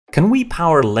Can we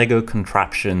power Lego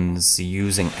contraptions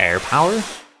using air power?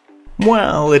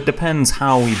 Well, it depends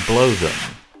how we blow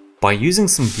them. By using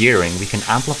some gearing, we can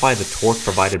amplify the torque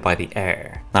provided by the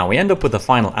air. Now we end up with the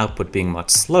final output being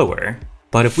much slower,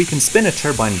 but if we can spin a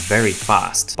turbine very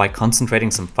fast by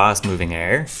concentrating some fast moving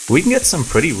air, we can get some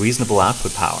pretty reasonable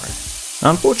output power.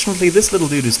 Unfortunately, this little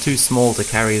dude is too small to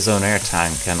carry his own air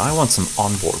tank, and I want some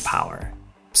onboard power.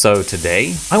 So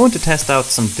today, I want to test out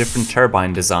some different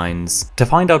turbine designs to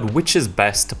find out which is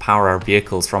best to power our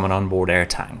vehicles from an onboard air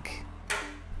tank.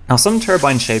 Now some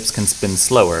turbine shapes can spin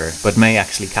slower, but may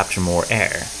actually capture more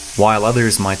air, while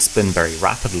others might spin very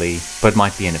rapidly, but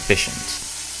might be inefficient.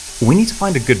 We need to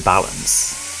find a good balance.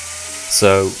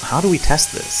 So how do we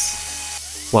test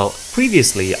this? Well,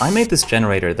 previously I made this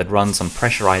generator that runs on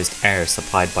pressurized air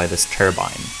supplied by this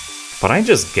turbine, but I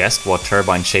just guessed what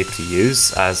turbine shape to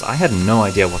use as I had no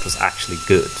idea what was actually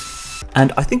good.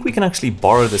 And I think we can actually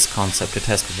borrow this concept to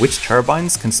test which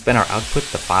turbines can spin our output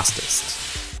the fastest.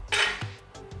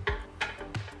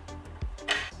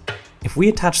 If we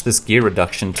attach this gear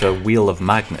reduction to a wheel of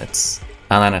magnets,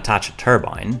 and then attach a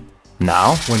turbine,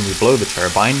 now when we blow the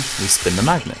turbine, we spin the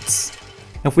magnets.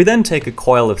 If we then take a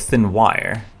coil of thin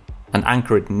wire and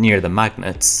anchor it near the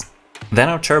magnets, then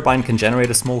our turbine can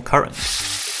generate a small current.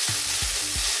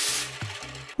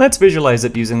 Let's visualize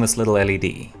it using this little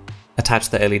LED. Attach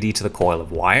the LED to the coil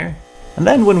of wire, and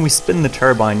then when we spin the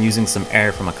turbine using some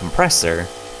air from a compressor,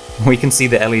 we can see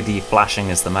the LED flashing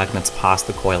as the magnets pass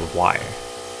the coil of wire.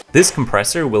 This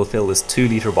compressor will fill this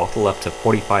 2-liter bottle up to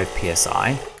 45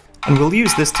 psi, and we'll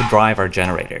use this to drive our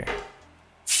generator.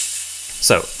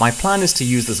 So, my plan is to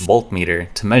use this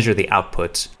voltmeter to measure the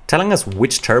output, telling us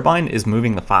which turbine is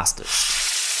moving the fastest.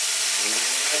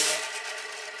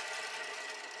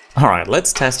 Alright,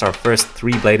 let's test our first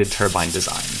 3-bladed turbine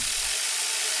design.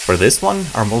 For this one,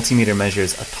 our multimeter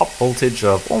measures a top voltage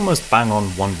of almost bang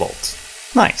on 1 volt.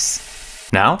 Nice!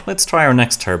 Now, let's try our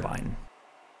next turbine.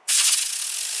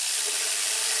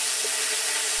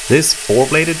 This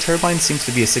 4-bladed turbine seems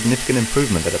to be a significant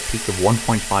improvement at a peak of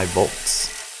 1.5 volts.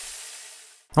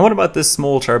 And what about this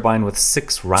small turbine with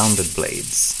 6 rounded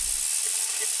blades?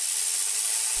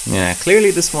 Yeah,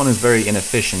 clearly this one is very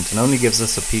inefficient and only gives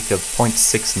us a peak of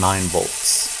 0.69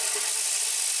 volts.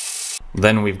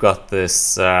 Then we've got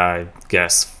this,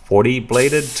 guess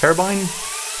 40-bladed turbine?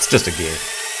 It's just a gear.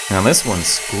 Now this one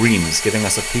screams, giving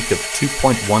us a peak of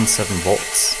 2.17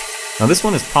 volts. Now this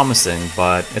one is promising,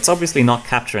 but it's obviously not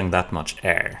capturing that much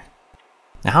air.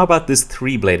 Now how about this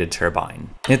 3-bladed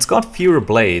turbine? It's got fewer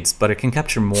blades, but it can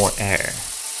capture more air.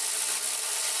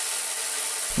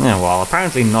 Yeah, well,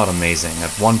 apparently not amazing at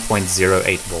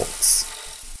 1.08 volts.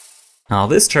 Now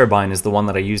this turbine is the one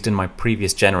that I used in my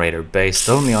previous generator based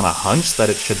only on a hunch that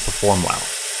it should perform well.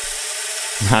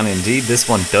 And indeed, this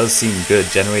one does seem good,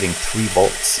 generating 3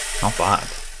 volts. Not bad.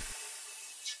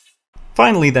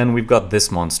 Finally then, we've got this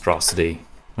monstrosity.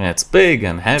 It's big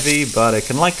and heavy, but it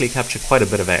can likely capture quite a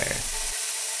bit of air.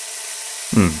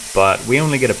 But we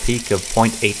only get a peak of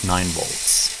 0.89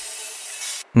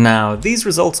 volts. Now, these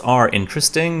results are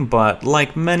interesting, but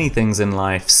like many things in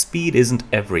life, speed isn't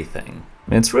everything.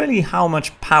 It's really how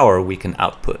much power we can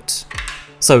output.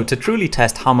 So to truly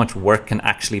test how much work can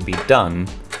actually be done,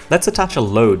 let's attach a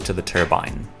load to the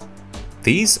turbine.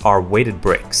 These are weighted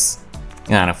bricks.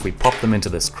 And if we pop them into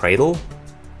this cradle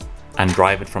and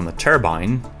drive it from the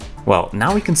turbine, well,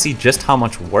 now we can see just how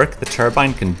much work the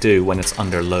turbine can do when it's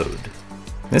under load.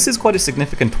 This is quite a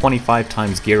significant 25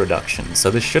 times gear reduction,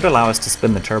 so this should allow us to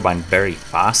spin the turbine very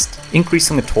fast,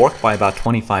 increasing the torque by about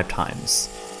 25 times.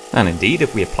 And indeed,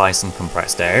 if we apply some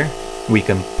compressed air, we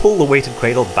can pull the weighted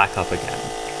cradle back up again.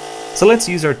 So let's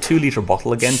use our 2-liter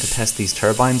bottle again to test these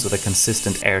turbines with a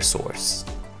consistent air source.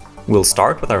 We'll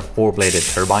start with our 4-bladed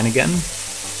turbine again,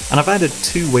 and I've added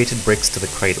 2 weighted bricks to the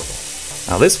cradle.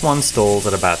 Now this one stalls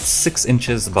at about 6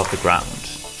 inches above the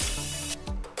ground.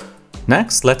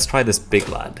 Next, let's try this big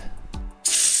lad.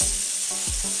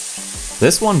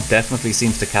 This one definitely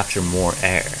seems to capture more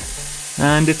air.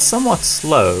 And it's somewhat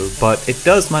slow, but it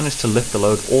does manage to lift the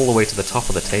load all the way to the top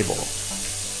of the table.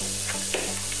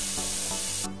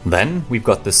 Then we've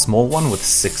got this small one with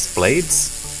 6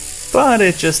 blades, but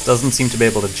it just doesn't seem to be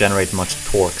able to generate much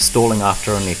torque, stalling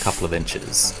after only a couple of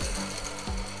inches.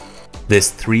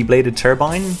 This 3-bladed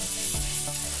turbine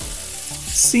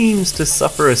seems to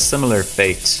suffer a similar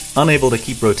fate, unable to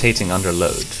keep rotating under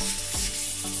load.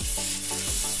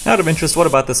 Out of interest, what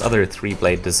about this other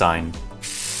 3-blade design?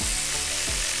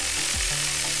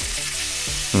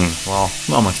 Well,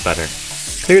 not much better.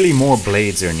 Clearly more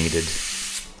blades are needed.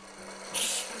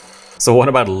 So what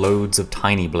about loads of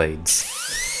tiny blades?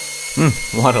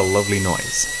 What a lovely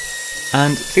noise.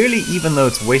 And clearly, even though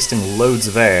it's wasting loads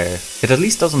of air, it at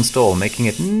least doesn't stall, making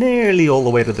it nearly all the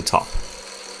way to the top.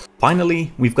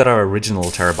 Finally, we've got our original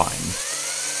turbine.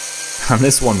 And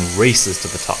this one races to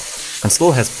the top, and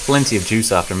still has plenty of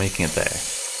juice after making it there.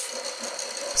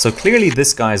 So clearly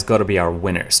this guy's got to be our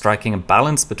winner, striking a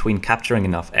balance between capturing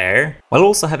enough air, while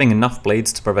also having enough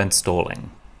blades to prevent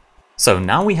stalling. So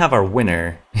now we have our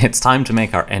winner, it's time to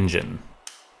make our engine.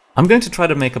 I'm going to try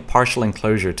to make a partial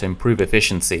enclosure to improve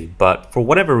efficiency, but for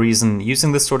whatever reason,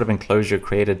 using this sort of enclosure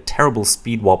created terrible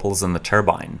speed wobbles in the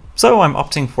turbine. So I'm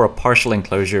opting for a partial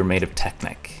enclosure made of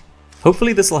Technic.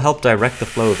 Hopefully this will help direct the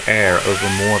flow of air over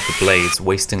more of the blades,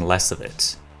 wasting less of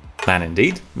it. And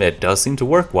indeed, it does seem to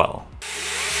work well,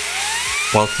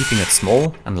 while keeping it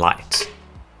small and light.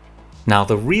 Now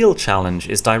the real challenge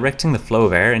is directing the flow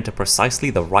of air into precisely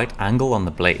the right angle on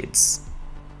the blades.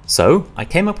 So, I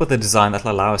came up with a design that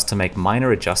will allow us to make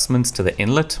minor adjustments to the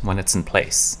inlet when it's in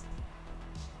place.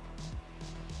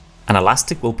 An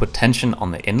elastic will put tension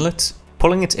on the inlet,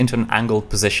 pulling it into an angled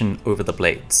position over the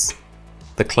blades.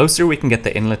 The closer we can get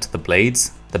the inlet to the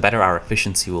blades, the better our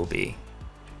efficiency will be.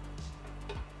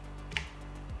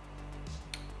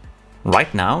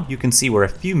 Right now, you can see we're a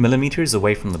few millimeters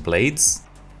away from the blades,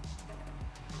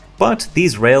 but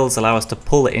these rails allow us to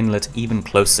pull the inlet even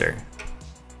closer.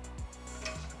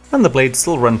 And the blades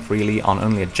still run freely on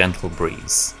only a gentle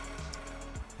breeze.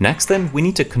 Next then, we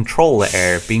need to control the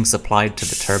air being supplied to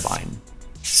the turbine.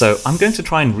 So I'm going to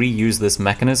try and reuse this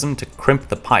mechanism to crimp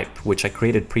the pipe, which I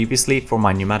created previously for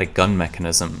my pneumatic gun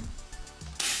mechanism.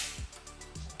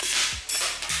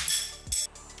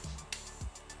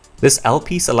 This L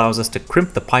piece allows us to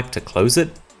crimp the pipe to close it,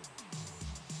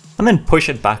 and then push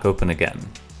it back open again.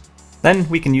 Then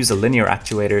we can use a linear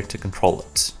actuator to control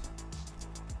it.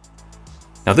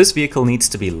 Now this vehicle needs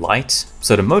to be light,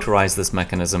 so to motorize this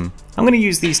mechanism, I'm going to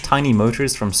use these tiny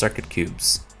motors from Circuit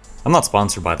Cubes. I'm not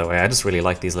sponsored by the way, I just really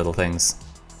like these little things.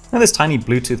 Now this tiny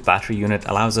Bluetooth battery unit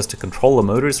allows us to control the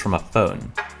motors from a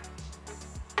phone.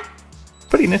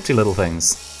 Pretty nifty little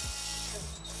things.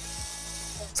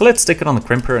 So let's stick it on the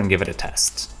crimper and give it a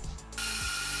test.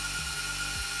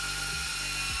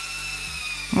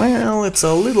 Well, it's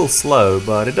a little slow,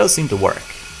 but it does seem to work.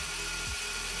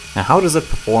 Now how does it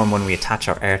perform when we attach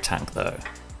our air tank though?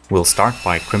 We'll start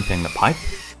by crimping the pipe.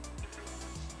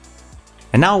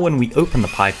 And now when we open the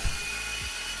pipe...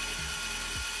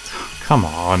 Come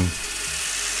on.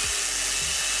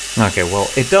 Okay, well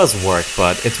it does work,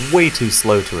 but it's way too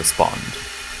slow to respond.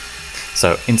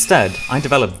 So instead, I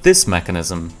developed this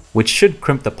mechanism, which should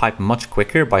crimp the pipe much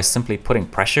quicker by simply putting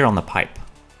pressure on the pipe.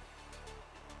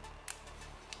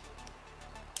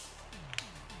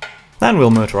 Then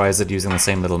we'll motorize it using the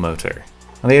same little motor.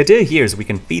 And the idea here is we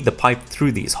can feed the pipe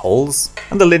through these holes,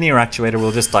 and the linear actuator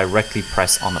will just directly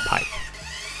press on the pipe.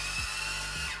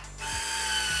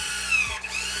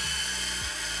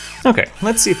 Okay,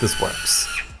 let's see if this works.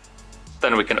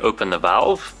 Then we can open the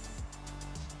valve.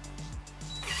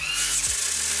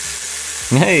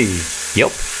 Hey,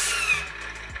 yep.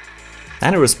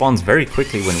 And it responds very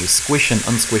quickly when we squish and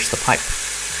unsquish the pipe.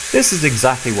 This is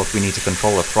exactly what we need to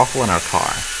control the throttle in our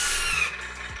car.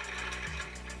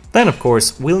 Then of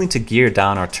course, we'll need to gear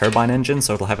down our turbine engine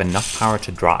so it'll have enough power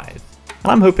to drive.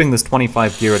 And I'm hoping this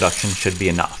 25 gear reduction should be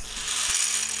enough.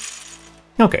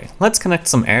 Okay, let's connect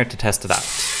some air to test it out.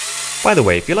 By the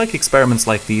way, if you like experiments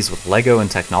like these with Lego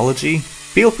and technology,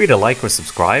 feel free to like or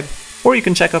subscribe, or you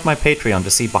can check out my Patreon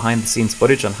to see behind the scenes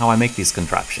footage on how I make these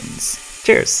contraptions.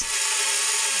 Cheers!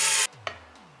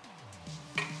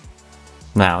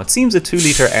 Now, it seems a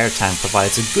 2-litre air tank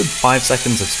provides a good 5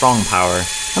 seconds of strong power,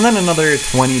 and then another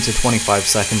 20 to 25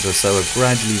 seconds or so of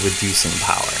gradually reducing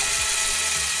power.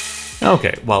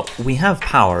 Okay, well, we have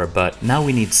power, but now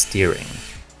we need steering.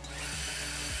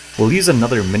 We'll use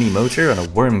another mini motor and a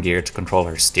worm gear to control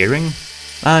our steering,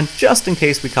 and just in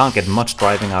case we can't get much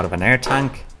driving out of an air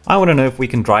tank, I want to know if we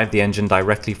can drive the engine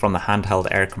directly from the handheld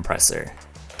air compressor.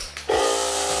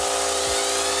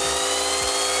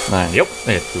 And yep,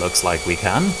 it looks like we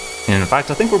can. In fact,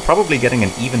 I think we're probably getting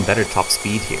an even better top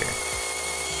speed here.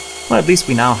 Well, at least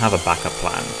we now have a backup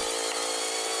plan.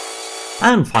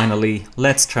 And finally,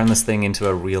 let's turn this thing into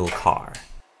a real car.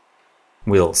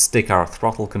 We'll stick our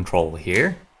throttle control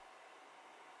here,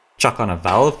 chuck on a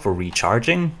valve for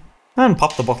recharging, and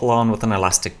pop the bottle on with an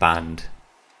elastic band.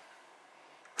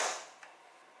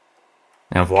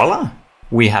 And voila!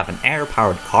 We have an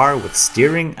air-powered car with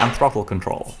steering and throttle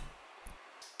control.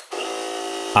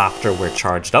 After we're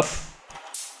charged up,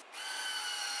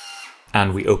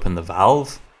 and we open the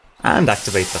valve, and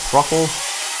activate the throttle.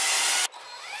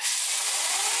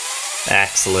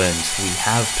 Excellent, we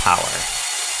have power.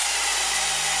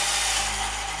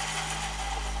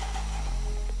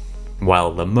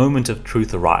 Well, the moment of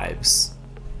truth arrives.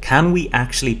 Can we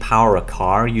actually power a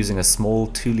car using a small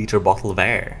 2-litre bottle of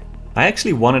air? I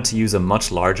actually wanted to use a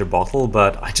much larger bottle,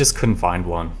 but I just couldn't find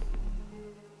one.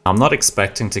 I'm not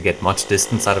expecting to get much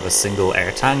distance out of a single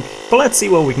air tank, but let's see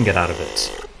what we can get out of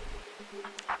it.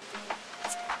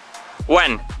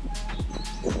 When?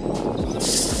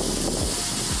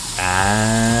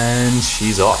 And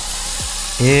she's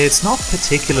off. It's not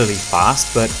particularly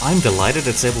fast, but I'm delighted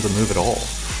it's able to move at all.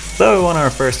 Though on our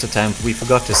first attempt we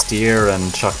forgot to steer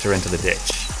and chucked her into the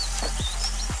ditch.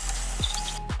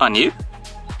 On you?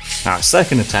 Our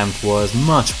second attempt was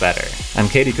much better, and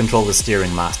Katie controlled the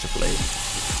steering masterfully.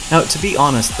 Now, to be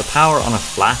honest, the power on a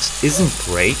flat isn't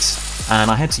great,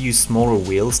 and I had to use smaller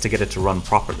wheels to get it to run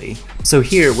properly. So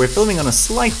here, we're filming on a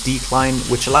slight decline,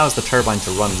 which allows the turbine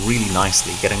to run really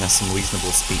nicely, getting us some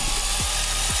reasonable speed.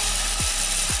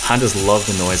 I just love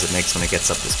the noise it makes when it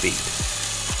gets up to speed.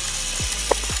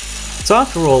 So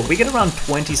after all, we get around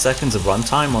 20 seconds of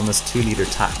runtime on this 2-litre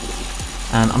tank,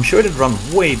 and I'm sure it'd run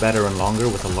way better and longer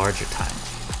with a larger tank.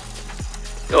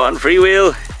 Go on,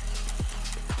 freewheel.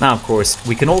 Now of course,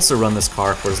 we can also run this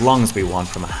car for as long as we want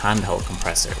from a handheld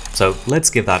compressor, so let's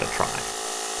give that a try.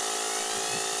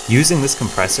 Using this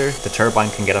compressor, the turbine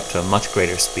can get up to a much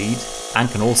greater speed, and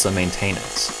can also maintain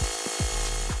it.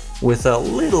 With a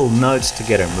little nudge to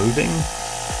get her moving.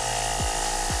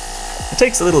 It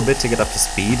takes a little bit to get up to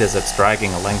speed as it's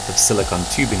dragging a length of silicone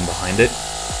tubing behind it,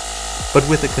 but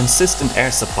with a consistent air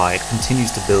supply it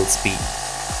continues to build speed.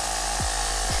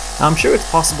 I'm sure it's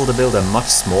possible to build a much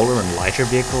smaller and lighter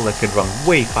vehicle that could run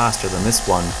way faster than this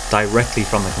one directly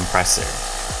from the compressor.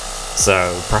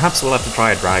 So perhaps we'll have to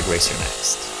try a drag racer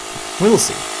next. We'll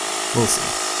see.